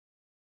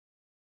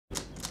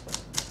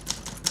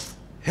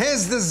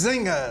Here's the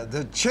zinger.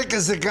 The chick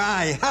is a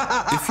guy.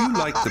 If you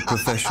like the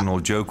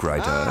professional joke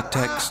writer,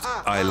 text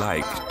I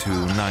like to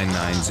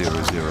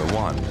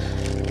 99001.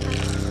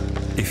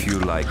 If you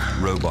like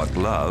robot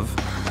love,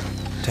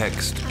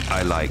 text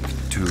I like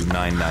to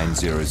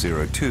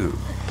 99002.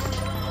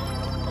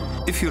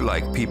 If you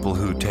like people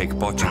who take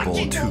bocce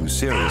ball too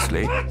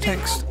seriously,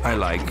 text I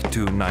like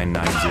to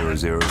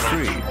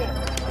 99003.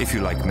 If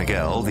you like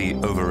Miguel, the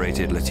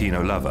overrated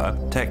Latino lover,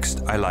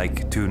 text I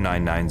like to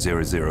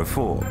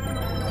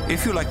 99004.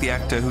 If you like the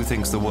actor who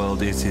thinks the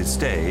world is his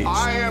stage,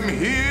 I am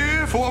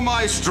here for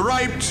my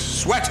striped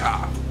sweater.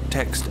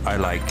 Text I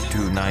like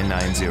to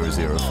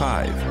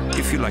 99005.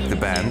 If you like the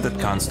band that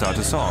can't start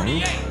a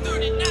song,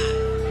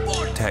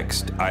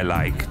 text I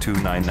like to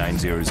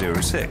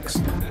 99006.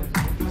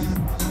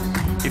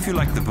 If you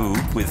like the boob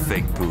with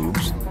fake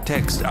boobs,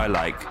 text I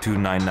like to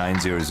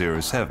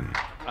 99007.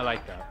 I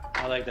like that.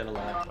 I like that a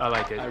lot. I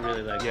like it. I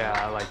really like that.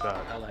 Yeah, I like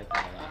that. I like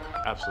that a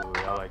lot.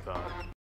 Absolutely, I like that.